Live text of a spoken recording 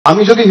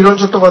আমি যদি হিরণ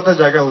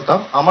চট্টোপাধ্যায়ের জায়গায় হতাম,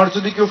 আমার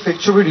যদি কেউ ফেক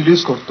ছবি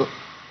রিলিজ করতো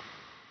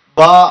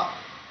বা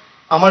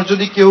আমার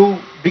যদি কেউ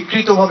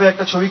বিকৃতভাবে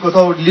একটা ছবি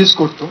কোথাও রিলিজ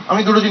করতো,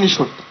 আমি দুটো জিনিস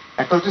করতাম।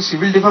 একটা হচ্ছে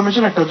সিভিল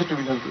ডিফামেশন, একটা হচ্ছে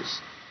ক্রিমিনাল কেস।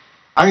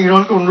 আমি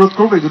হিরণকে অনুরোধ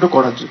করবো এই দুটো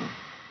করার জন্য,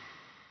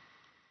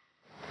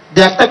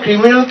 যে একটা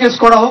ক্রিমিনাল কেস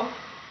করা হোক,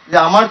 যে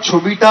আমার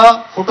ছবিটা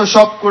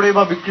ফটোশপ করে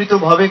বা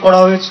বিকৃতভাবে করা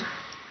হয়েছে,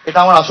 এটা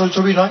আমার আসল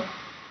ছবি নয়।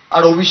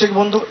 আর অভিষেক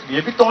বন্ধু,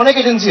 বিজেপির তো অনেক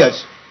এজেন্সি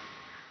আছে,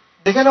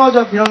 দেখে নেওয়া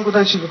যাক হিরণ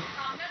কোথায় ছিল।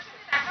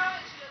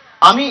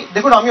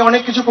 দেখুন, আমি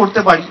অনেক কিছু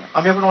করতে পারি,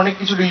 আমি এখন অনেক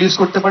কিছু রিলিজ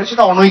করতে পারি,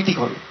 সেটা অনৈতিক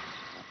হবে।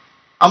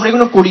 আমরা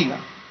এগুলো করি না,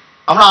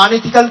 আমরা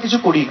আনএথিক্যাল কিছু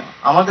করি না।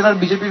 আমাদের আর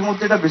বিজেপির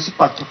মধ্যে এটা বেসিক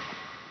পার্থক্য।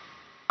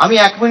 আমি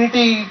 1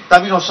 মিনিটেই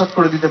দাবি নস্যাৎ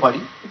করে দিতে পারি,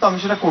 কিন্তু আমি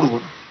সেটা করবো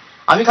না।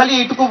 আমি খালি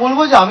এইটুকু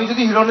বলবো যে আমি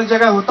যদি হিরণের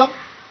জায়গায় হতাম,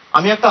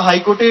 আমি একটা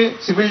হাইকোর্টে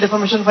সিভিল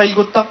ডেফামেশন ফাইল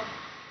করতাম,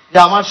 যে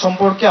আমার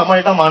সম্পর্কে আমার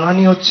এটা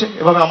মানহানি হচ্ছে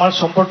এবং আমার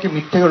সম্পর্কে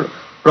মিথ্যে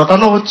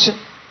রটানো হচ্ছে,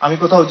 আমি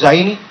কোথাও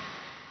যাইনি।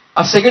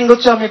 আর সেকেন্ড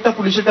হচ্ছে, আমি একটা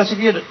পুলিশের কাছে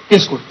গিয়ে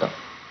কেস করতাম,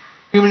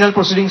 ক্রিমিনাল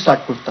প্রসিডিং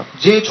স্টার্ট করতাম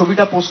যে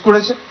ছবিটা পোস্ট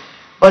করেছে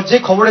বা যে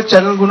খবরের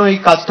চ্যানেলগুলো এই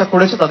কাজটা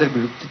করেছে তাদের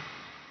বিরুদ্ধে।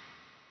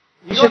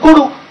 সে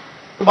করুক,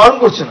 বারণ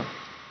করছে না।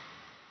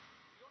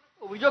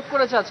 অভিযোগ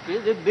করেছে আজকে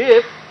যে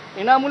দেব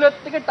এনামুলের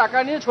থেকে টাকা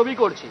নিয়ে ছবি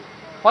করছে,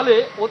 ফলে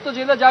ও তো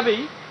জেলে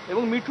যাবেই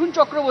এবং মিঠুন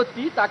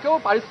চক্রবর্তী তাকেও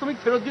পারিশ্রমিক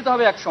ফেরত দিতে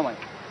হবে এক সময়।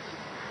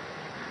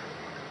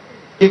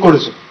 কে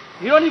করেছে?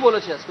 হিরণই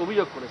বলেছে, আজকে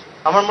অভিযোগ করেছে।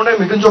 আমার মনে হয়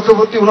মিঠুন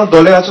চক্রবর্তী ওনার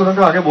দলে আছে,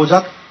 ওনাকে আগে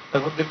বোঝাক,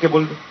 তারপর কে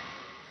বলবে।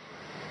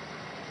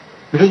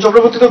 মিঠুন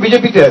চক্রবর্তী তো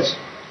বিজেপিতে আছে,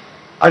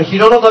 আর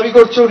হিরণও দাবি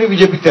করছে উনি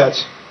বিজেপিতে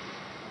আছে,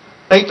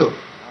 তাই তো?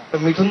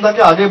 মিঠুন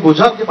দাকে আগে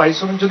বোঝাক যে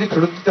পারিশ্রমিক যদি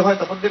ফেরত দিতে হয়,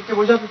 তারপর দেবকে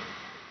বোঝাবে।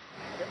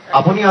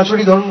 আপনি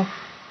আচরি ধর্ম।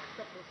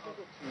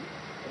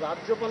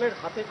 রাজ্যপালের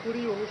হাতে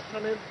খড়ি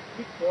অনুষ্ঠানের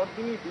ঠিক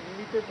পরদিনই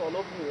দিল্লিতে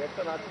তলব নিয়ে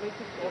একটা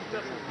রাজনৈতিক চর্চা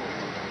শুরু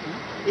হয়েছে,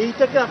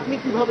 এইটাকে আপনি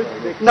কিভাবে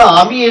দেখছেন? না,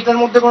 আমি এটার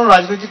মধ্যে কোনো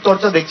রাজনৈতিক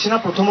চর্চা দেখছি না।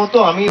 প্রথমত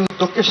আমি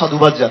উদ্যোগকে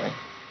সাধুবাদ জানাই।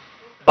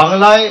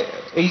 বাংলায়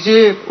এই যে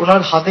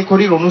ওনার হাতে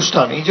খড়ির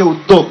অনুষ্ঠান, এই যে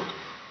উদ্যোগ,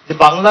 যে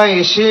বাংলায়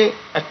এসে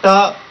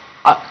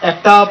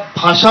একটা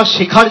ভাষা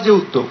শেখার যে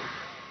উদ্যোগ,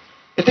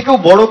 এতে কেউ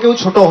বড় কেউ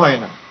ছোট হয়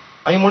না।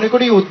 আমি মনে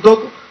করি এই উদ্যোগ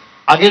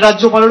আগের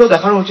রাজ্যপালেরও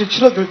দেখানো উচিত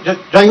ছিল।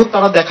 যাই হোক,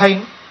 তারা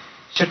দেখায়নি।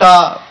 সেটা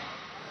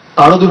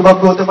তারও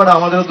দুর্ভাগ্য হতে পারে,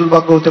 আমাদেরও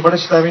দুর্ভাগ্য হতে পারে।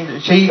 সেটা আমি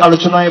সেই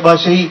আলোচনায় বা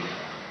সেই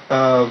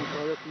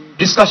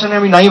ডিসকাশনে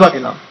আমি নাই বা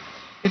গেলাম।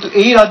 কিন্তু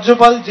এই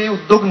রাজ্যপাল যে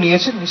উদ্যোগ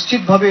নিয়েছেন,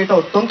 নিশ্চিতভাবে এটা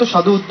অত্যন্ত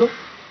সাধু উদ্যোগ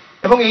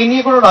এবং এই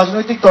নিয়ে কোনো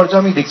রাজনৈতিক চর্চা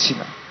আমি দেখছি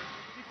না।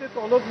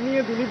 তলব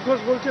নিয়ে দিলীপ ঘোষ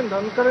বলছেন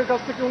ধনকরের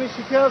কাছ থেকে উনি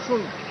শিখে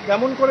আসুন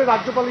কেমন করে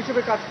রাজ্যপাল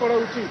হিসেবে কাজ করা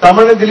উচিত। তার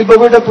মানে দিলীপ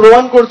বাবু এটা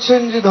প্রমাণ করছেন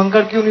যে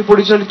ধনকরকে উনি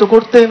পরিচালিত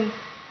করতেন,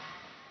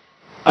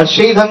 আর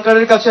সেই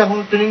ধনকরের কাছে এখন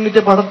ট্রেনিং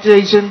নিতে পাঠাতে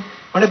চাইছেন।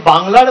 মানে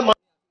বাংলার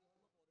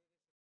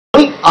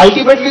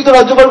আলটিমেটলি তো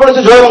রাজ্যপাল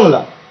বলেছে জয় বাংলা,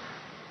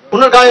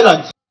 ওনার গায়ে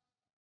লাগছে।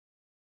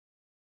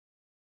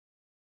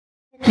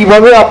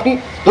 কিভাবে আপনি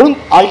ধরুন,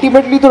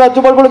 আলটিমেটলি তো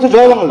রাজ্যপাল বলেছে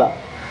জয় বাংলা,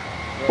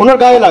 ওনার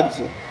গায়ে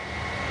লাগছে।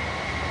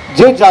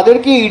 যে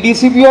যাদেরকে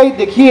ইডিসিবিআই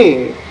দেখিয়ে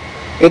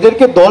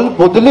এদেরকে দল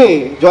বদলে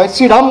জয়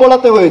শ্রীরাম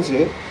বলাতে হয়েছে,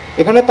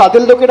 এখানে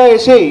তাদের লোকেরা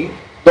এসেই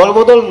দল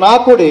বদল না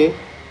করে,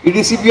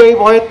 ইডিসিবিআই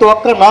ভয়ের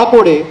তোয়াক্কা না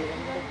করে,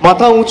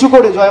 মাথা উঁচু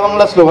করে জয়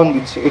বাংলা স্লোগান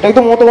দিচ্ছে। এটাই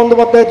তো মমতা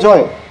বন্দ্যোপাধ্যায়ের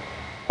জয়।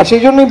 আর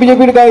সেই জন্যই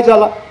বিজেপির গায়ে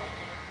জ্বালা।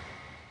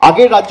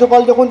 আগের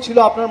রাজ্যপাল যখন ছিল,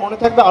 আপনার মনে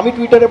থাকবে, আমি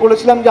টুইটারে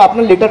বলেছিলাম যে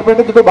আপনার লেটার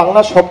প্যাডে দুটো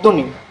বাংলা শব্দ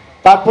নেই।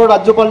 তারপর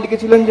রাজ্যপাল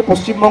লিখেছিলেন যে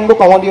পশ্চিমবঙ্গ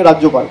কমালীয়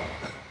রাজ্যপাল,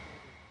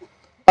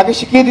 তাকে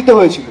শিখিয়ে দিতে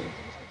হয়েছিল।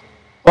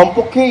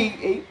 কমপক্ষে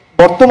এই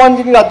বর্তমান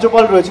যিনি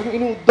রাজ্যপাল রয়েছেন,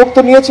 ইনি উদ্যোগ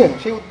তো নিয়েছেন,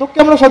 সেই উদ্যোগকে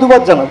আমরা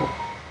সাধুবাদ জানাবো।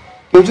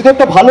 কেউ যদি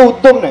একটা ভালো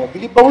উদ্যোগ নেয়,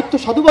 দিলীপ বাবুর তো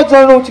সাধুবাদ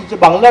জানানো উচিত যে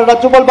বাংলার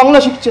রাজ্যপাল বাংলা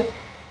শিখছে।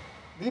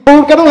 দিলীপ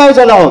বাবুর কেন গায়ে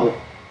জ্বালা হবে?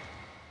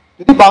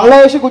 যদি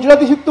বাংলায় এসে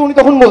গুজরাটি শিখতো, উনি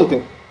তখন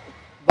বলতেন।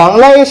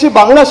 বাংলায় এসে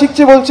বাংলা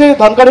শিখছে বলছে,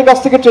 ধনকরের কাছ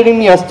থেকে ট্রেনিং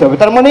নিয়ে আসতে হবে।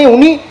 তার মানে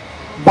উনি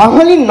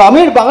বাঙালির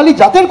নামের, বাঙালি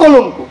জাতের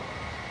কলঙ্ক।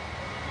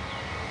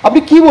 আপনি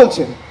কি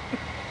বলছেন?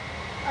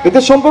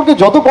 এদের সম্পর্কে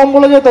যত কম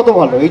বলা যায় তত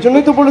ভালো। এই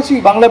জন্যই তো বলেছি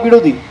বাংলা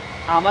বিরোধী।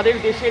 আমাদের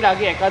দেশের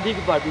আগে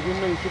একাধিকবার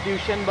বিভিন্ন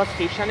ইনস্টিটিউশন বা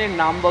স্টেশনের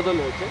নাম বদল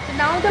হয়েছে।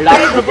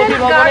 রাষ্ট্রপতি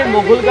ভবনের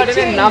মোগল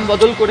গার্ডেনের নাম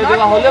বদল করে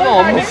দেওয়া হলো এবং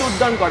অমৃত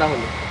উদ্যান করা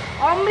হলো।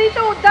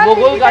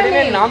 মোগল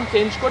গার্ডেনের নাম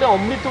চেঞ্জ করে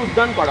অমৃত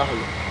উদ্যান করা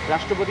হলো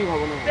রাষ্ট্রপতি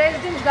ভবনে।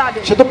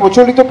 সে তো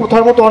প্রচলিত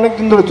প্রথার মতো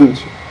অনেকদিন ধরে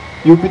চলছে।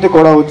 ইউপিতে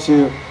করা হচ্ছে,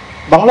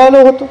 বাংলা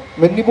এলেও হতো,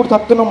 মেদিনীপুর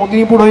থাকতো না,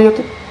 মেদিনীপুর হয়ে যেত।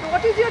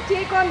 What is your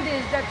take on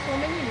this, that so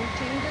many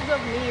changes of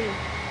name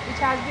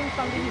which has been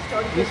from the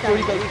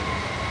historical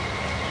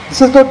This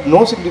has got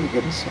no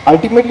significance.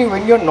 Ultimately,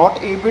 when you're not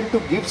able to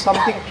give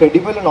something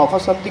credible and offer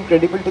something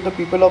credible to the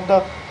people of the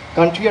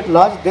country at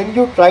large, then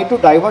you try to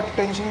divert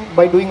attention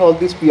by doing all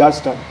this PR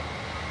stuff.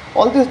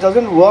 All this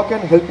doesn't work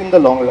and help in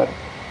the long run.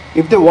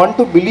 If they want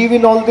to believe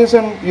in all this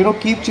and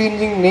keep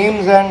changing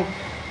names and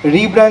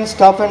rebrand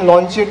stuff and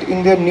launch it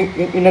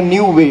in a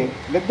new way,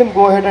 let them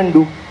go ahead and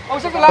do.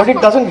 But it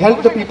doesn't help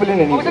the people in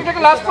any way.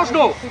 Last প্রশ্ন,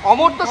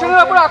 অমর্ত্য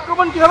সেনের উপর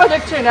আক্রমণ কিভাবে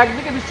দেখছেন?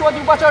 একদিকে বিশ্ববাদী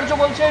উপাচার্য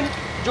বলছেন,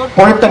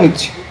 পরেরটা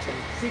নিচ্ছি,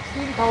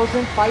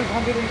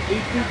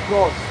 16,580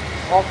 crores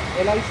of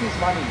LIC's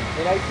money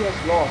LIC has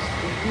lost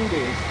in 2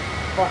 days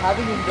for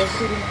having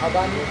invested in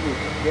Adani Group,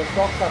 their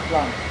stocks are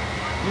plunged.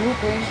 Do you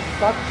think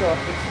such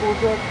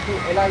exposure to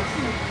LIC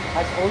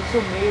has also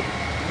made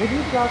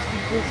middle class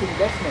people's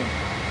investment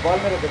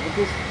vulnerable?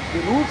 Because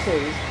the rule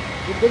says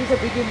if there is a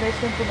big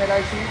investment from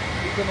LIC,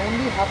 it can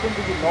only happen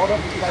to the nod of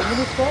the Prime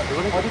Minister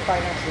or the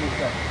Finance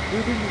Minister. Do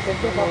you think the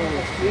central government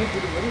has played to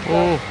the middle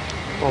class?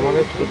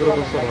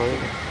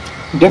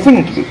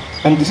 Definitely.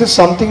 And this is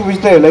something which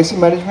the LIC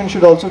management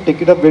should also take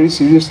it up very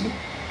seriously.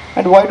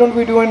 And why don't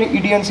we do an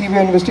ED and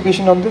CBI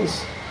investigation on this?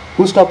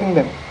 Who's stopping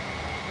them?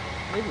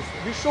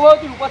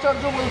 বিশ্বভারতীর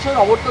উপাচার্য বলছেন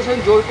অমর্ত্য সেন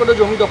জোর করে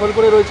জমি দখল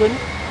করে রয়েছেন,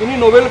 তিনি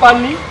নোবেল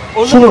পাননি।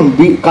 শুনুন,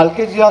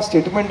 কালকে যে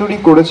স্টেটমেন্ট উনি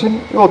করেছেন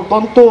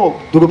অত্যন্ত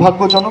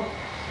দুর্ভাগ্যজনক।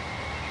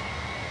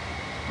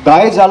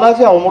 গায়ে জ্বালা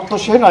যে অমর্ত্য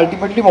সেন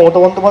আলটিমেটলি মমতা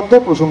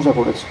বন্দ্যোপাধ্যায় প্রশংসা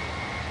করেছে,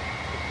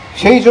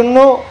 সেই জন্য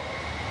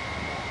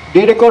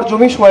 1.5 একর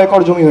জমি 100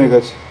 একর জমি হয়ে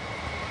গেছে।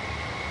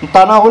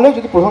 তা না হলে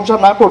যদি প্রশংসা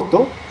না করতো,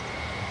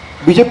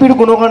 বিজেপির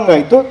গুণগান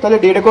গাইতো, তাহলে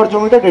 1.5 একর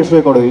জমিটা 150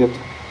 একর হয়ে যেত।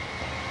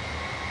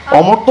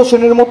 অমর্ত্য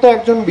সেনের মতো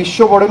একজন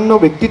বিশ্ববরেণ্য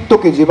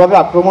ব্যক্তিত্বকে যেভাবে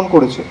আক্রমণ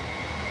করেছে,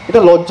 এটা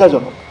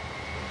লজ্জাজনক।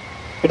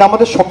 এটা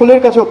আমাদের সকলের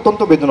কাছে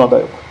অত্যন্ত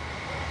বেদনাদায়ক।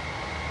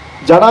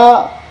 যারা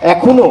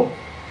এখনো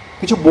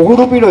কিছু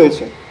বহুরূপী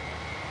রয়েছে,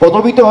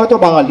 পদবিতে হয়তো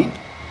বাঙালি,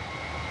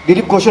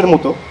 দিলীপ ঘোষের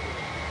মতো,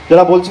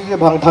 যারা বলছে যে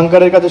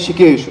ধাঙ্কারের কাছে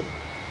শিখে এসো,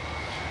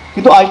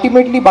 কিন্তু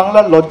আলটিমেটলি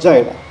বাংলার লজ্জা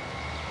এরা।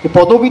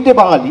 পদবিতে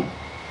বাঙালি,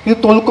 কিন্তু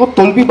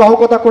তলবি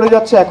বাহকতা করে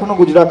যাচ্ছে এখনো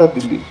গুজরাট আর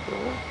দিল্লির।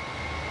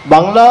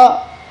 বাংলা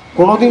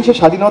কোনোদিন সে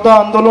স্বাধীনতা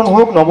আন্দোলন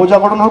হোক,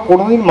 নবজাগরণ হোক,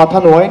 কোনোদিন মাথা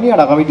নোয়ায়নি, আর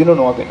আগামী দিনও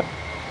নোয়াবে না।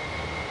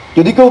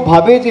 যদি কেউ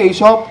ভাবে যে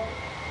এইসব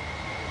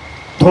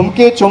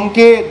ধমকে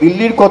চমকে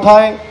দিল্লির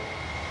কথায়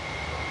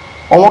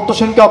অমর্ত্য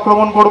সেনকে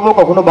আক্রমণ করব,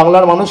 কখনো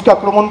বাংলার মানুষকে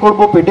আক্রমণ করব,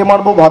 পেটে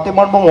মারবো, ভাতে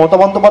মারবো, মমতা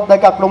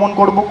বন্দ্যোপাধ্যায়কে আক্রমণ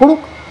করব, করুক।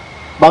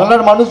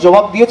 বাংলার মানুষ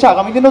জবাব দিয়েছে,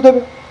 আগামী দিনও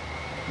দেবে।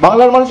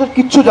 বাংলার মানুষের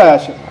কিচ্ছু যায়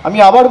আসে না। আমি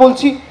আবার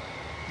বলছি,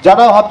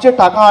 যারা ভাবছে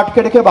টাকা আটকে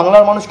রেখে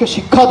বাংলার মানুষকে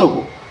শিক্ষা দেবো,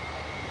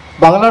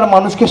 বাংলার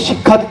মানুষকে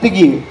শিক্ষা দিতে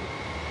গিয়ে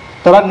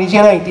তারা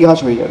নিজেরা ইতিহাস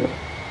হয়ে যাবে।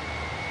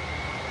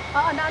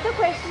 Another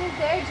question is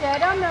there.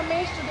 Jairam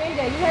Ramesh today in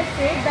Delhi has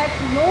said that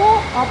no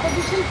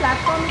opposition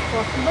platform is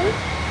possible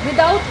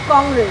without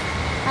Congress.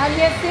 And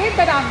he has said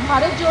that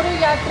Bharat Jodo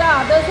Yatra,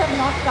 others have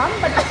not come,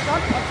 but it's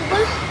not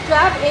possible to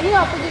have any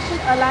opposition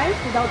alliance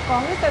without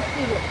Congress. That's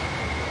clear.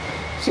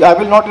 See, I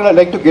will not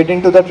like to get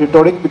into that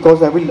rhetoric, because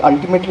I will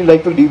ultimately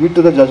like to leave it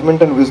to the judgment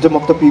and wisdom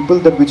of the people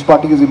that which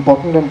party is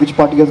important and which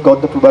party has got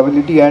the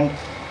probability and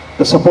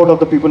the support of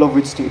the people of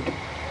which state.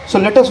 So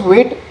let us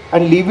wait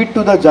and leave it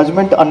to the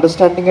judgment,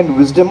 understanding and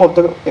wisdom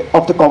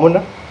of the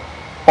commoner,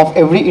 of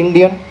every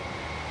Indian,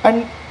 and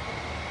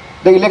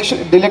the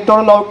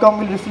electoral outcome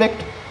will reflect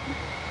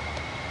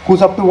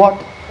who's up to what.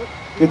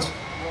 It's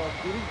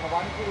during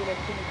Bhawanpur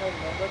election, if I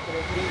remember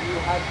correctly, you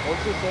had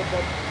also said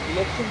that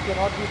election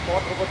cannot be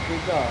fought over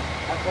Twitter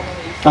and from an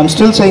AC. I'm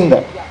still saying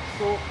that. Yeah,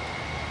 so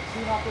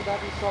soon after that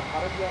we saw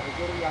Bharat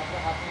Jodo Yatra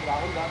happening,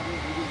 Rahul Gandhi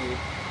leading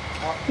it.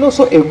 No,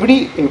 so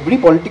every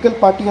political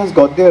party has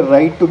got their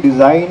right to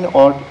design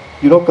or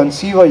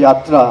conceive a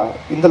yatra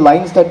in the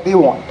lines that they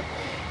want.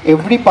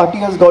 Every party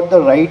has got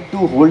the right to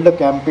hold a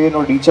campaign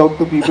or reach out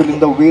to people in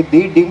the way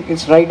they deem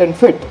is right and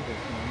fit.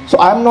 So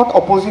I am not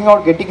opposing or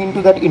getting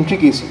into that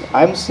intricacy.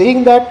 I am saying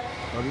that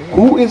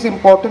who is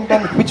important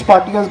and which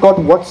party has got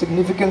what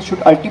significance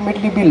should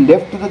ultimately be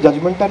left to the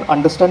judgment and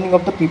understanding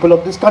of the people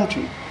of this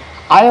country.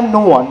 I am no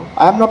one,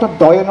 I am not a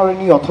doyen or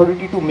any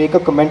authority to make a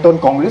comment on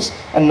Congress,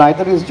 and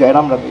neither is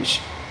Jairam Ramesh.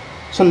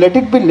 So let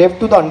it be left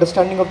to the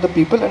understanding of the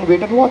people and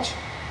wait and watch.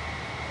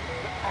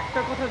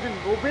 একটা কথা যে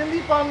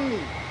নোবেলই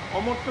পাননি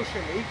অমর্ত্য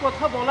সেন, এই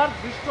কথা বলার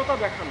দৃষ্টতা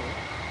দেখানো,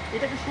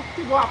 এটা কি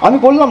সত্যি? আমি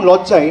বললাম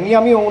লজ্জা, এই নিয়ে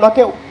আমি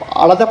ওনাকে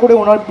আলাদা করে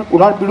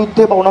ওনার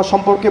বিরুদ্ধে বা ওনার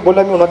সম্পর্কে বলে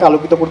আমি ওনাকে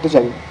আলোকিত করতে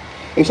চাই।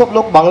 এইসব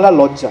লোক বাংলার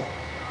লজ্জা।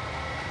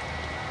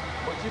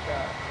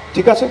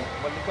 ঠিক আছে,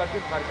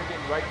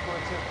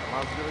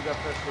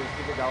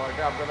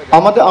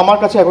 আমার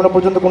কাছে এখনো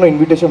পর্যন্ত কোনো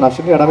ইনভিটেশন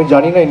আসেনি, আর আমি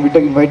জানি না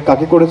ইনভাইট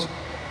কাকে করেছে।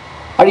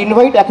 আর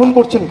ইনভাইট এখন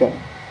করছেন কেন?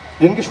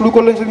 যেদিনকে শুরু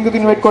করলেন সেদিনকে তো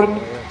ইনভাইট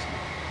করেননি।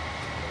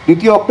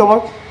 2 অক্টোবর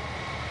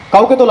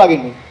কাউকে তো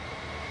লাগেনি,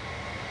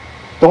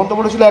 তখন তো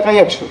বলেছিল একাই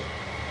 100।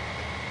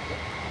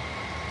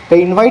 তাই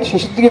ইনভাইট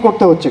শেষের দিকে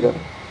করতে হচ্ছে কেন?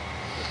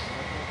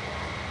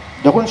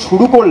 যখন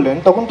শুরু করলেন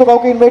তখন তো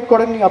কাউকে ইনভাইট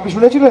করেননি। আপনি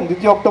শুনেছিলেন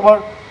 2 অক্টোবর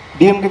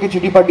ডিএমকে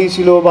চিঠি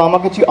পাঠিয়েছিল, বা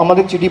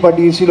আমাদের চিঠি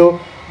পাঠিয়েছিল,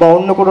 বা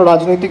অন্য কোনো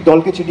রাজনৈতিক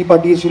দলকে চিঠি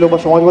পাঠিয়েছিল, বা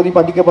সমাজবাদী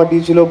পার্টিকে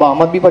পাঠিয়েছিল, বা আম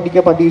আদমি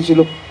পার্টিকে পাঠিয়েছিল?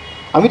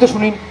 আমি তো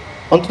শুনিনি,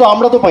 অন্তত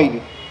আমরা তো পাইনি।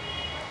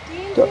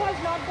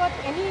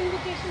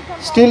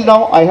 Still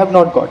now I have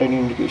not got any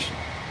indication.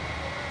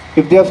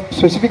 If they have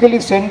specifically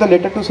sent the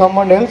letter to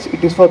someone else,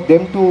 it is for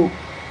them to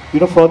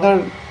further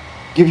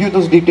give you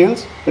those details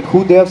that who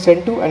they have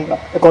sent to, and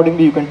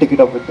accordingly you can take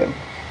it up with them.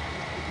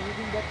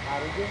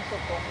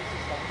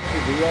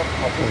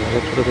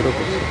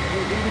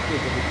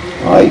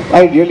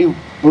 I really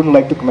wouldn't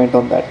like to comment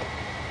on that.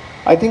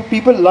 I think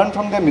people learn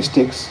from their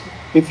mistakes.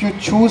 If you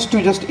choose to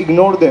just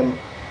ignore them,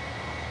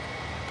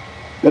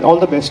 Then all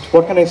the best.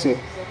 What can I say?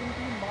 17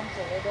 months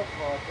ahead of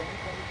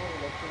 2024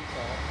 elections,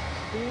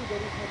 still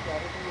there is no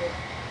clarity of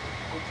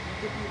which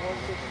BJP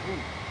versus who.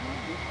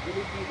 Will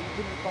it be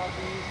regional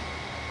parties,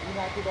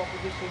 united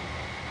opposition?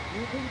 Do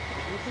you think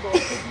you should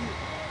also be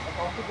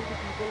accountable to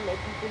people, let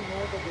people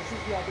know that this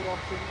is the other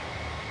option?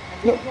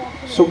 And No, there is no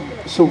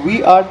option so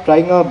we are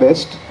trying our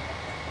best,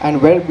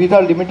 and where with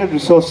our limited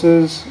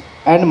resources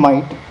and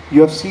might, you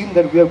have seen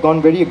that we have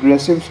gone very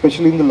aggressive,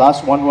 especially in the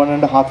last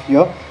 1.5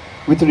 year,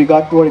 with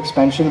regard to our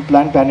expansion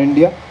plan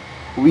pan-India.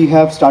 We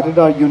have started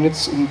our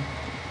units in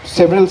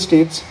several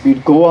states, be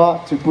it Goa,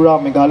 Tripura,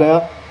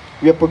 Meghalaya.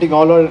 We are putting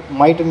all our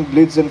might and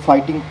blitz and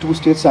fighting 2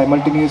 states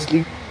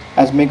simultaneously,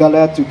 as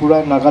Meghalaya,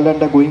 Tripura and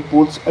Nagaland are going for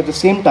polls at the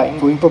same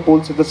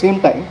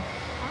time.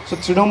 So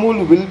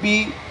Trinamool will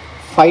be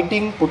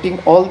fighting, putting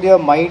all their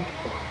might,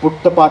 put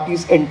the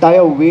party's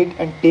entire weight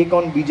and take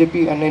on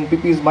BJP and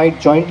NPP's might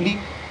jointly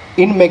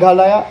in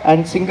Meghalaya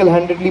and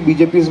single-handedly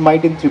BJP's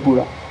might in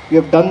Tripura. We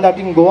have done that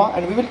in Goa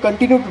and we will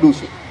continue to do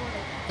so.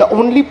 The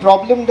only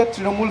problem that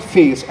Trinamool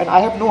face, and I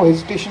have no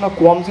hesitation or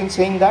qualms in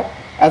saying that,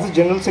 as a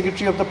General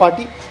Secretary of the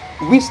party,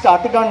 we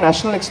started our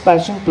national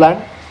expansion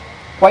plan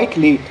quite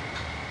late.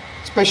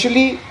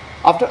 Especially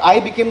after I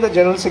became the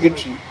General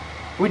Secretary,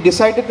 we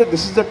decided that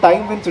this is the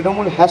time when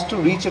Trinamool has to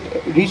reach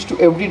to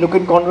every nook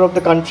and corner of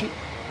the country.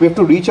 We have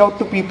to reach out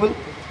to people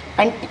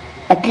and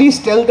at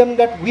least tell them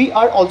that we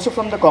are also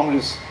from the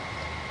Congress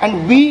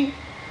and we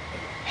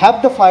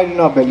have the fire in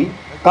our belly.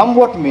 Come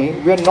what may,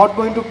 we are not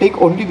going to take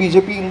only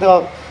BJP in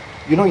the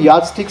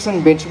yardsticks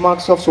and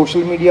benchmarks of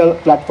social media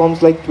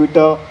platforms like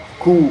Twitter,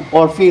 Coup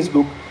or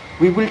Facebook.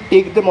 We will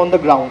take them on the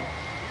ground.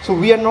 So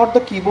we are not the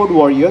keyboard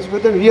warriors, we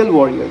are the real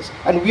warriors,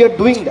 and we are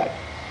doing that.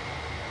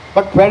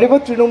 But wherever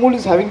Trinamool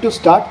is having to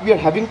start, we are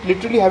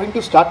literally having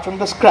to start from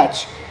the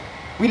scratch.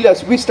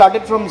 We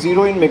started from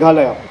zero in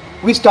Meghalaya,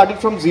 we started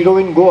from zero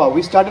in Goa,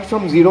 we started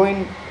from zero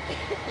in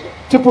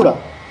Tripura.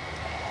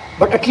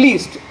 But at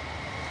least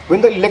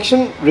when the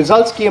election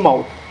results came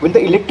out, when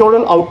the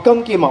electoral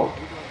outcome came out,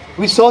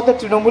 we saw that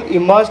Trinamool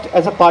emerged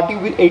as a party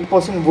with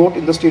 8% vote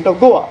in the state of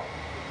Goa,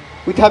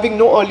 with having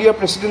no earlier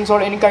precedence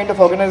or any kind of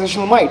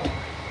organizational might.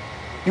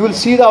 You will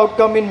see the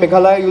outcome in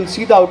Meghalaya, you will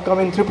see the outcome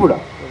in Tripura.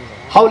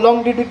 How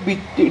long did it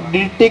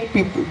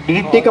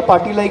take a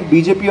party like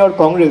BJP or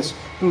Congress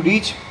to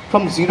reach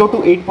from 0 to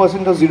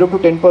 8% or 0 to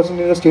 10%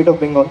 in the state of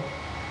Bengal?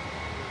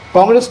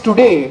 Congress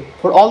today,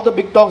 for all the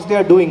big talks they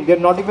are doing, they are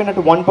not even at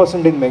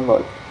 1% in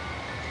Bengal.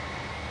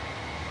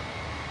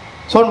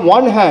 So on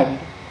one hand,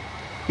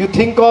 you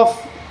think of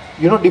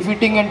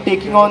defeating and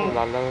taking on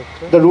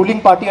the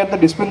ruling party at the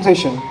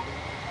dispensation,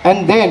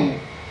 and then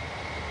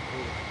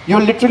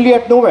you're literally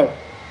at nowhere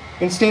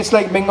in states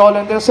like Bengal,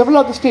 and there are several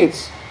other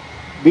states.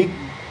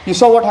 You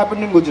saw what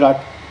happened in Gujarat.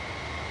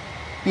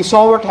 You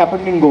saw what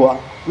happened in Goa.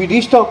 We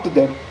reached out to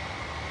them.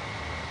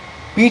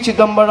 P.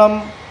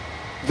 Chidambaram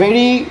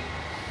very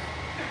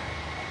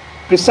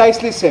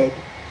precisely said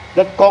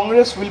that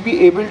Congress will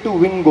be able to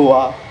win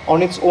Goa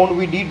on its own.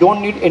 We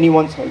don't need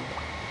anyone's help.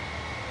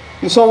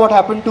 You saw what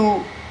happened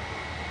to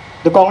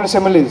the Congress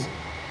MLAs.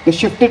 They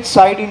shifted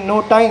side in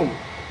no time.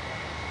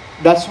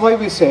 That's why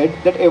we said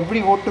that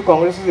every vote to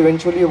Congress is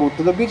eventually a vote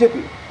to the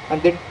BJP,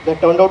 and that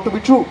turned out to be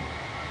true.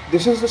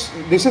 This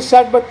is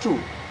sad but true.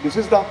 This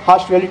is the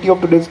harsh reality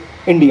of today's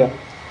India.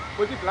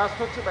 বলছি blast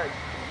হচ্ছে তাই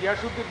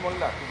গিয়াসুদ্দিন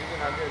মোল্লা কিছুদিন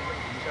আগে একজন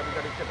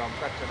হিসাবিকারীকে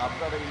ধমকাচ্ছেন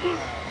আপনার এই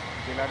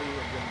জেলারই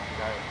একজন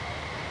বিধায়ক,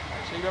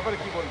 সেই ব্যাপারে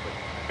কি বলবেন?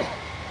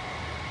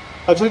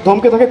 অ্যাকচুয়ালি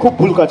ধমকে থাকে খুব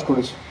ভুল কাজ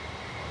করেছে,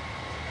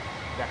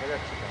 দেখা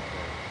যাচ্ছে।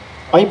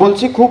 আমি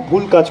বলছি খুব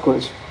ভুল কাজ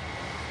করেছে।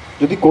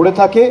 যদি করে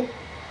থাকে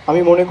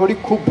আমি মনে করি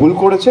খুব ভুল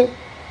করেছে,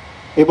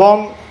 এবং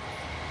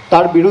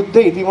তার বিরুদ্ধে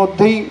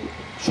ইতিমধ্যেই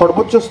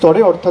সর্বোচ্চ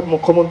স্তরে অর্থাৎ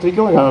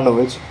মুখ্যমন্ত্রীকেও জানানো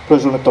হয়েছে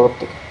প্রশাসনের তরফ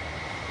থেকে।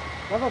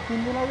 দাদা 3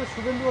 দিন আগে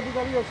শুভেন্দু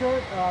অধিকারী এসে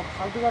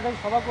সালতুঘাটায়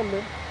সভা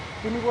করলেন,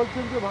 তিনি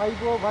বলছেন যে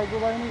ভাইপো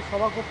বাহিনী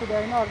সভা করতে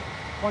দেয় না, আর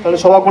তাহলে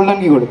সভা করলেন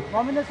কি করে?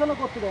 নমিনেশনও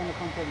করতে দেয় না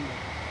পঞ্চায়েত।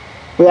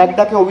 ওই এক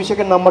ডাকে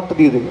অভিষেকের নাম্বারটা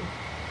দিয়ে দেবেন,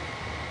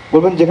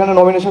 বলবেন যেখানে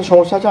নমিনেশন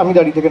সমস্যা আছে আমি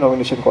দাঁড়িয়ে থেকে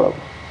নমিনেশন করাবো।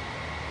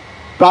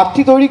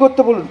 প্রার্থী তৈরি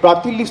করতে বলুন,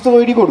 প্রার্থীর লিস্ট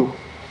তৈরি করুক,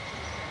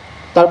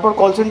 তারপর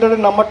কল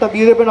সেন্টারের নাম্বারটা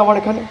দিয়ে দেবেন। আমার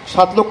এখানে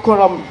 7 লক্ষ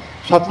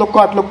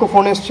 8 লক্ষ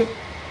ফোন এসছে,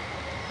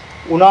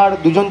 ওনার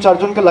 2-4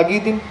 জনকে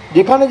লাগিয়ে দিন।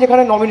 যেখানে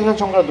যেখানে নমিনেশন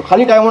সংক্রান্ত,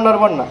 খালি ডায়মন্ড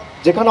হারবার না,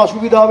 যেখানে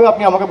অসুবিধা হবে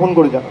আপনি আমাকে ফোন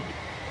করে জানান,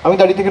 আমি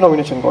দাঁড়িয়ে থেকে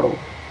নমিনেশন করাবো।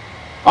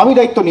 আমি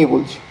দায়িত্ব নিয়ে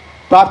বলছি,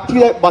 প্রার্থী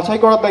বাছাই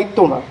করার দায়িত্ব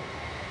না।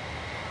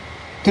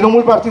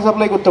 তৃণমূল প্রার্থী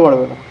সাপ্লাই করতে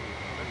পারবে না।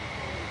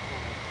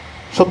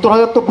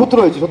 70,000 তো বুথ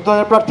রয়েছে,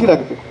 70,000 প্রার্থী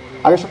লাগবে।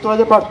 আগে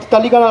 70,000 প্রার্থী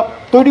তালিকা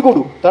তৈরি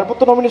করুক, তারপর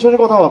তো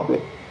নমিনেশনের কথা ভাববে।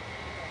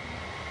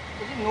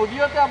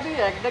 নদিয়াতে আপনি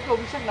একটাকে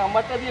অভিষেক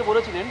নাম্বারটা দিয়ে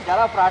বলেছিলেন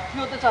যারা প্রার্থী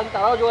হতে চান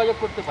তারাও যোগাযোগ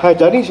করতে পারে। হ্যাঁ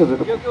জানি সেটা।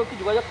 কেউ কি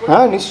যোগাযোগ করে?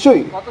 হ্যাঁ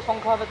নিশ্চয়ই। কত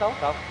সংখ্যা হবে তাও?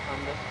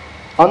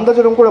 আন্দাজ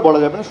এরকম করে বলা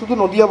যাবে না, শুধু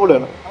নদিয়া বলে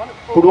না,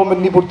 পূর্ব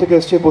মেদিনীপুর থেকে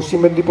এসছে, পশ্চিম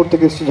মেদিনীপুর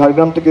থেকে এসছে,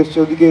 ঝাড়গ্রাম থেকে এসছে,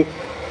 ওদিকে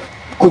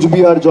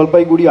কুচবিহার,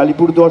 জলপাইগুড়ি,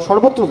 আলিপুরদুয়ার,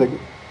 সর্বত্র থেকে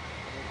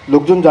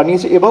লোকজন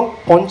জানিয়েছে। এবং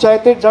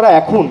পঞ্চায়েতের যারা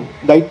এখন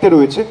দায়িত্বে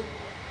রয়েছে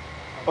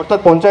অর্থাৎ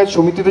পঞ্চায়েত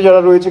সমিতিতে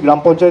যারা রয়েছে, গ্রাম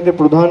পঞ্চায়েতের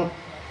প্রধান,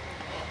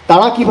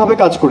 তারা কিভাবে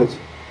কাজ করেছে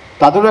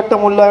তাদেরও একটা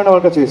মূল্যায়ন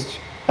আমার কাছে এসছে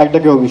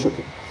একটাকে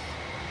অভিষেকে,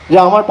 যে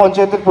আমার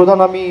পঞ্চায়েতের প্রধান,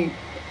 আমি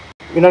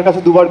এনার কাছে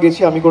দুবার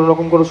গেছি, আমি কোনো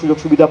রকম কোনো সুযোগ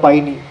সুবিধা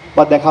পাইনি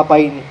বা দেখা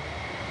পাইনি,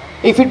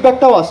 এই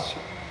ফিডব্যাকটাও আসছে।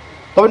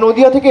 তবে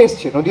নদিয়া থেকে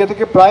এসছে, নদিয়া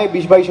থেকে প্রায়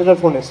 20-22 হাজার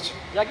ফোন এসছে।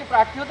 যাকে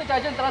প্রার্থী হতে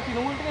চাইছেন তারা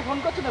তৃণমূল থেকে ফোন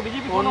করছে না,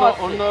 বিজেপি ফোন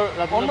অন্য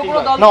কোনো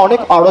দল না, অনেক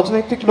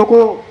অরাজনৈতিক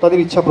লোকও তাদের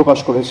ইচ্ছা প্রকাশ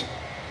করেছে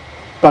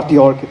প্রার্থী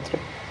হওয়ার ক্ষেত্রে।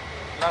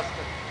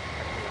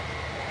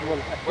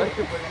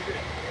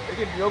 এই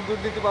যে নিয়োগ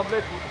দুর্নীতি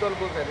মামলায় ফুটদল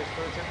বোস অ্যারেস্ট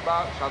হয়েছেন বা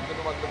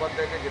শান্তনু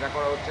বন্দ্যোপাধ্যায়কে জেরা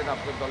করা হচ্ছেন,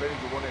 আপনার দলের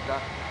যুব নেতা,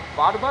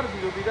 বারবার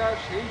বিরোধীরা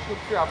সেই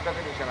সূত্রে আপনাকে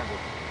নিশানা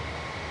করছে,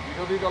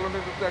 বিরোধী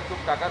দলনের কিন্তু একদম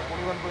টাকার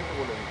পরিমাণ পর্যন্ত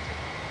বলে দিচ্ছে,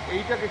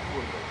 এইটাকে কি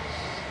বলবেন?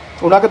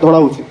 ওনাকে ধরা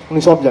উচিত,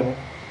 উনি সব জানেন।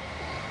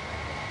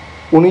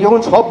 উনি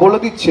যখন সব বলে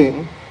দিচ্ছেন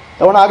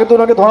তখন আগে তো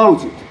ওনাকে ধরা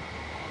উচিত।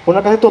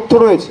 ওনার কাছে তথ্য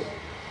রয়েছে,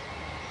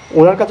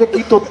 ওনার কাছে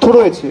কি তথ্য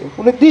রয়েছে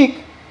উনি দিক,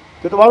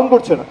 কেউ তো বারণ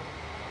করছে না,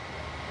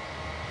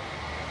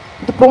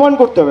 কিন্তু প্রমাণ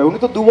করতে হবে। উনি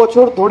তো 2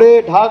 বছর ধরে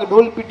ঢাক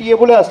ঢোল পিটিয়ে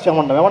বলে আসছে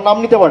আমার নামে, আমার নাম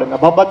নিতে পারে না,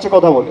 ভাব বাচ্চা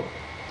কথা বলে,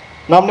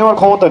 নাম নেওয়ার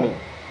ক্ষমতা নেই।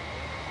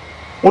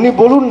 উনি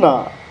বলুন না,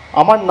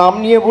 আমার নাম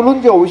নিয়ে বলুন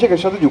যে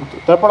অভিষেকের সাথে যুক্ত,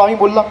 তারপর আমি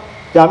বললাম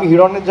যে আমি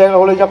হিরণের জায়গা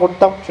হলে যা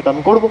করতাম সেটা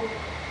আমি করব।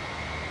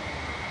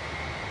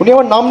 উনি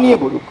আমার নাম নিয়ে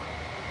বলুক।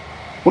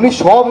 উনি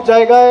সব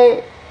জায়গায়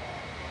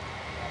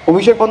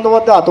অভিষেক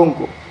বন্দ্যোপাধ্যায় আতঙ্ক,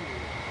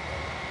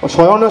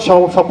 শয়নে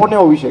স্বপনে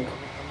অভিষেক।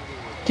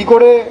 কি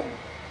করে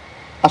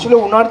আসলে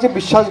ওনার যে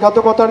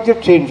বিশ্বাসঘাতকতার যে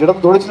ট্রেন্ড, সেটা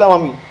তো ধরেছিলাম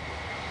আমি।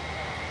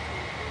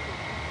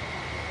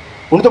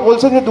 উনি তো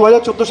বলছেন যে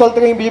 2014 সাল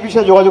থেকে আমি বিজেপির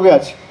সাথে যোগাযোগে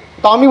আছি,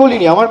 তা আমি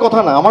বলিনি, আমার কথা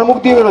না, আমার মুখ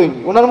দিয়ে বেরোয়নি,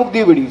 ওনার মুখ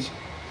দিয়ে বেরিয়েছে।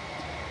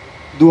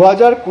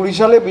 2020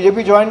 সালে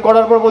বিজেপি জয়েন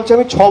করার পর বলছে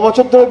আমি 6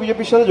 বছর ধরে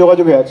বিজেপির সাথে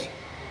যোগাযোগে আছি।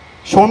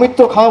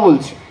 সৌমিত্র খাঁ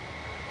বলছে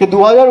যে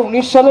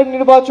 2019 সালের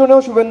নির্বাচনেও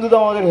শুভেন্দুদা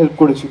আমাদের হেল্প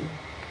করেছিল।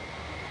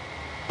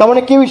 তার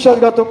মানে কে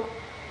বিশ্বাসঘাতক?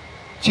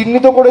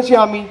 চিহ্নিত করেছি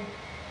আমি,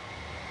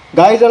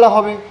 গায়ে জ্বালা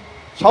হবে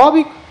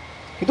স্বাভাবিক।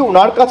 কিন্তু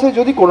ওনার কাছে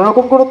যদি কোনো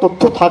রকম কোনো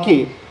তথ্য থাকে,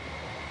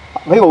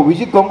 ভাই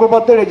অভিজিৎ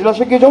গঙ্গোপাধ্যায়ের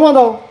এজলাসে গিয়ে জমা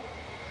দাও,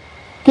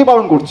 কে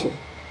বারণ করছে?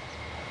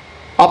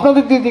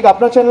 আপনাদের দিয়ে দিক,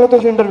 আপনার চ্যানেলে তো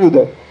ইন্টারভিউ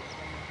দেয়,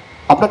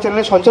 আপনার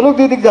চ্যানেলের সঞ্চালক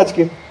দিয়ে দিক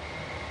আজকে,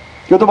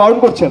 কেউ তো বারণ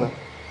করছে না।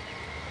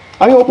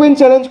 আমি ওপেন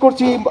চ্যালেঞ্জ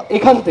করছি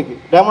এখান থেকে,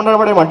 ডায়মন্ড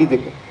হারবারের মাটি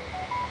থেকে,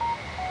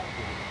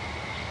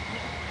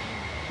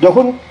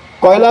 যখন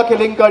কয়লা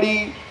কেলেঙ্কারি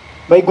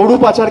বা এই গরু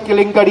পাচার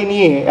কেলেঙ্কারি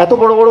নিয়ে এত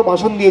বড় বড়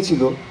ভাষণ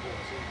দিয়েছিল,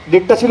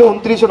 ডেটটা ছিল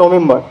 29শে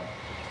নভেম্বর,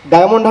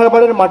 ডায়মন্ড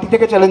হারবারের মাটি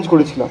থেকে চ্যালেঞ্জ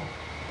করেছিলাম।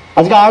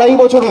 আজকে 2.5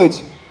 বছর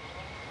হয়েছে,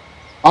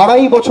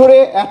 2.5 বছরে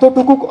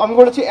এতটুকু আমি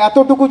বলেছি,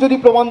 এতটুকু যদি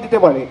প্রমাণ দিতে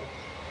পারে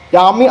যে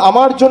আমি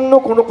আমার জন্য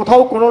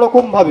কোথাও কোনো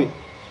রকমভাবে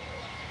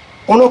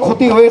কোনো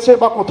ক্ষতি হয়েছে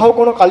বা কোথাও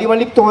কোনো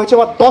কালিমালিপ্ত হয়েছে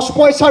বা 10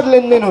 পয়সার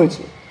লেনদেন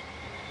হয়েছে,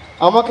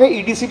 আমাকে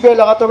ইডিসিপিআই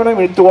লাগাতে হবে না, আমি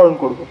মৃত্যুবরণ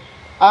করবো।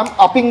 আই এম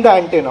আপিং দ্য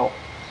অ্যান্টে নাও।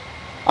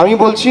 আমি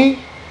বলছি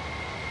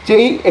যে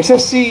এই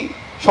এসএসসি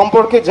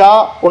সম্পর্কে যা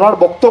ওনার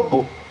বক্তব্য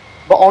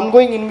বা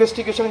অনগোয়িং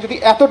ইনভেস্টিগেশনে যদি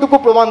এতটুকু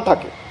প্রমাণ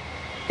থাকে,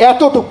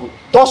 এতটুকু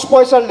 10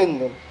 পয়সার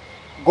লেনদেন,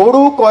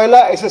 গরু,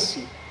 কয়লা,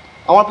 এসএসসি,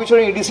 আমার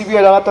পিছনে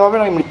ইডিসিপিআই লাগাতে হবে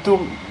না,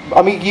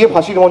 আমি গিয়ে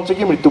ফাঁসির মঞ্চে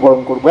গিয়ে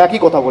মৃত্যুবরণ করবো। একই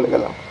কথা বলে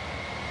গেলাম।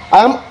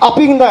 I am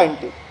আপিং the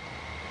অ্যান্টে।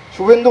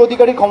 শুভেন্দু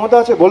অধিকারীর ক্ষমতা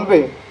আছে বলবে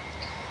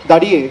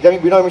দাঁড়িয়ে যে আমি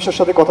বিনয় মিশ্রের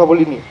সাথে কথা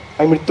বলিনি,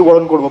 আমি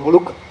মৃত্যুবরণ করবো,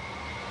 বলুক।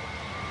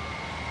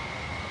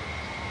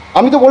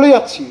 আমি তো বলে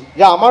যাচ্ছি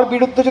যে আমার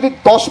বিরুদ্ধে যদি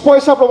 10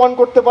 পয়সা প্রমাণ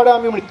করতে পারে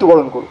আমি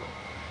মৃত্যুবরণ করব।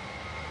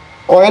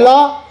 কয়লা,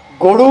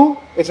 গরু,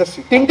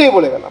 এসএসসি, তিনটেই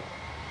বলে গেলাম।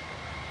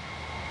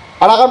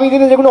 আর আগামী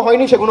দিনে যেগুলো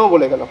হয়নি সেগুলোও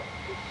বলে গেলাম।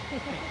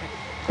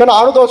 কেন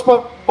আরও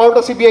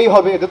 10-12টা সিবিআই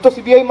হবে। এদের তো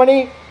সিবিআই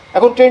মানেই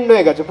এখন ট্রেন্ড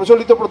হয়ে গেছে,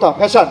 প্রচলিত প্রথা,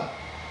 ফ্যাশন।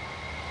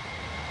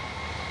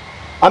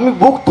 আমি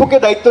বুক ঠুকে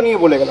দায়িত্ব নিয়ে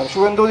বলে গেলাম,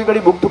 শুভেন্দু অধিকারী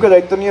বুক ঠুকে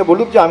দায়িত্ব নিয়ে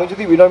বলুক যে আমি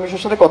যদি বিনয়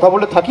মিশ্রের সাথে কথা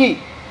বলে থাকি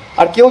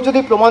আর কেউ যদি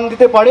প্রমাণ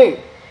দিতে পারে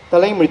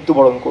তাহলে আমি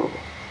মৃত্যুবরণ করব।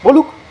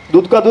 বলুক,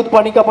 দুধ কা দুধ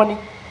পানি কা পানি।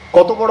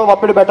 কত বড়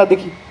বাপের বেটা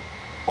দেখি,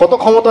 কত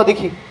ক্ষমতা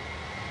দেখি,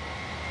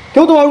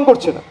 কেউ তো বারণ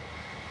করছে না।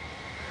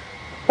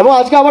 এবং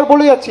আজকে আবার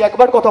বলে যাচ্ছি,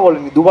 একবার কথা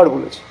বলেনি, 2বার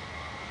বলেছে।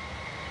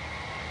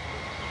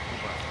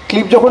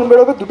 ক্লিপ যখন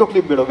বেরোবে, 2টো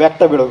ক্লিপ বেরোবে,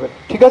 একটা বেরোবে,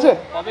 ঠিক আছে?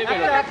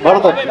 ভালো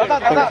থাকবে।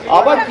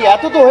 আবার কি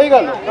এত তো হয়ে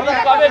গেল?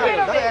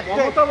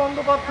 মমতা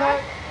বন্দ্যোপাধ্যায়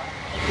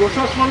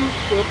প্রশাসনিক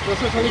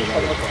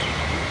ক্ষমতা,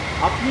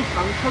 আপনি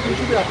সাংসদ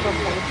হিসেবে আপনার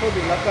সংসদ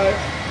এলাকায়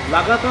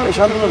লাগাতার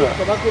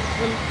সভা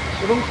করছেন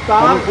এবং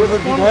তার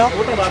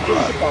গোটা রাজ্য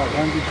থেকে পাওয়া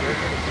যায়,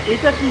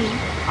 এটা কি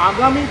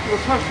আগামী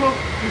প্রশাসক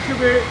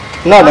হিসেবে?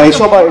 না,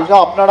 এইসব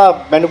আপনারা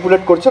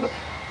ম্যানিপুলেট করছেন।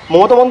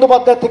 মমতা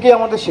বন্দ্যোপাধ্যায় থেকেই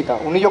আমাদের শেখা।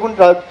 উনি যখন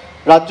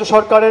রাজ্য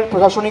সরকারের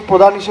প্রশাসনিক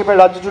প্রধান হিসেবে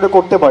রাজ্য জুড়ে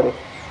করতে পারে,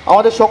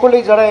 আমাদের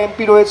সকলেই যারা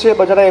এমপি রয়েছে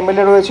বা যারা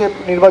এমএলএ রয়েছে,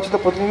 নির্বাচিত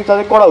প্রতিনিধি,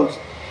 তাদের করা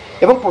উচিত।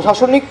 এবং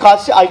প্রশাসনিক কাজ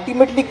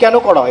আলটিমেটলি কেন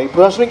করা হয়, এই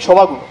প্রশাসনিক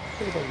সভাগুলো,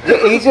 যে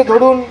এই যে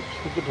ধরুন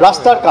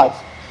রাস্তার কাজ,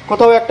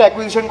 কোথাও একটা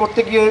অ্যাকুইজিশন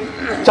করতে গিয়ে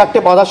 4টে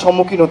বাধার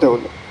সম্মুখীন হতে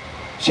হলো,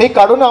 সেই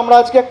কারণে আমরা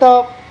আজকে একটা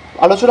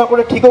আলোচনা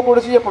করে ঠিকও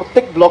করেছি যে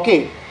প্রত্যেক ব্লকে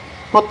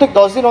প্রত্যেক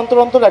 10 দিন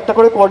অন্তর অন্তর একটা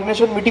করে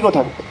কোঅর্ডিনেশন মিটিংও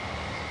থাকবে।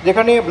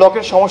 যেখানে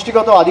ব্লকের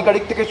সমষ্টিগত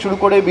আধিকারিক থেকে শুরু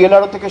করে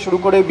বিএলআরও থেকে শুরু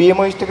করে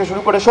বিএমওইস থেকে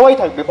শুরু করে সবাই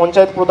থাকবে,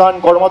 পঞ্চায়েত প্রধান,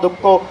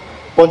 কর্মাধ্যক্ষ,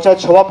 পঞ্চায়েত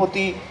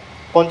সভাপতি,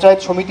 পঞ্চায়েত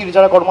সমিতির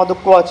যারা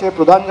কর্মাধ্যক্ষ আছে,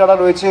 প্রধান যারা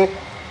রয়েছে,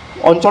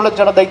 অঞ্চলের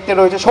যারা দায়িত্বে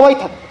রয়েছে, সবাই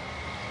থাকবে।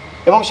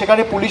 এবং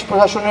সেখানে পুলিশ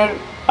প্রশাসনের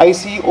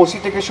আইসি, ওসি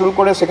থেকে শুরু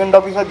করে সেকেন্ড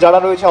অফিসার যারা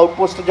রয়েছে,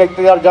 আউটপোস্টের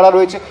দায়িত্বে যারা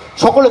রয়েছে,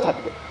 সকলে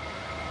থাকবে,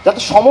 যাতে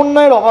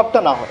সমন্বয়ের অভাবটা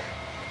না হয়।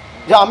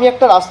 যে আমি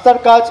একটা রাস্তার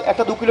কাজ,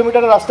 একটা 2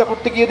 কিলোমিটারের রাস্তা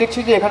করতে গিয়ে দেখছি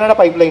যে এখানে একটা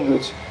পাইপলাইন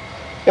রয়েছে,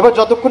 এবার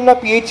যতক্ষণ না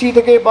পিএইচই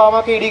থেকে বা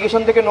আমাকে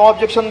ইরিগেশন থেকে নো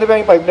অবজেকশন দেবে,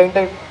 আমি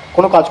পাইপলাইনটায়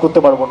কোনো কাজ করতে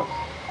পারবো না।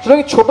 সুতরাং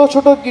ছোটো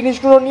ছোটো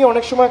জিনিসগুলো নিয়ে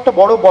অনেক সময় একটা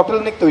বড়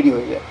বটলনেক তৈরি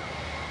হয়ে যায়।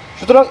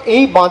 সুতরাং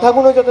এই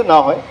বাধাগুলো যাতে না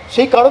হয়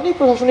সেই কারণেই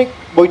প্রশাসনিক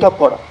বৈঠক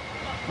করা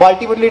বা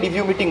আলটিমেটলি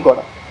রিভিউ মিটিং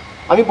করা।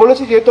 আমি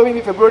বলেছি যেহেতু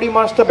আমি ফেব্রুয়ারি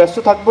মাসটা ব্যস্ত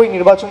থাকবো এই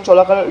নির্বাচন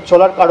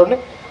চলার কারণে,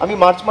 আমি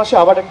মার্চ মাসে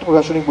আবার একটা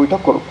প্রশাসনিক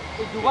বৈঠক করব।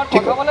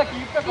 ঠিক আছে,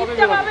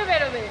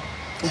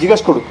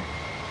 জিজ্ঞেস করুক,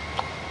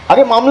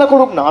 আগে মামলা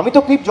করুক না। আমি তো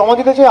ক্লিপ জমা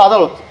দিতে চাই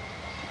আদালত।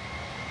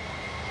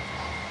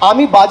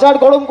 আমি বাজার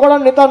গরম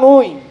করার নেতা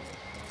নই।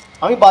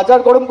 আমি বাজার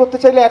গরম করতে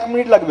চাইলে 1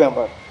 মিনিট লাগবে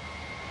আমার।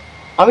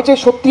 আমি চাই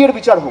সত্যি এর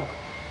বিচার হোক।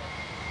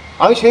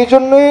 আমি সেই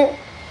জন্যে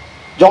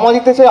জমা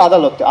দিতে চাই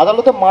আদালতে।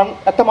 আদালতে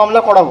একটা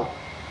মামলা করা হোক।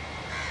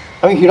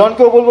 আমি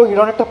হিরণকেও বলবো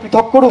হিরণ একটা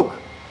পৃথক করুক,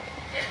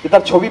 যে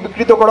তার ছবি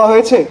বিকৃত করা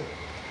হয়েছে,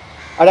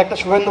 আর একটা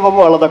শুভেন্দুবাবু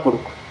আলাদা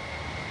করুক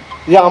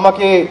যে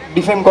আমাকে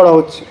ডিফেম করা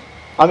হচ্ছে,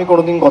 আমি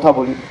কোনোদিন কথা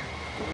বলিনি।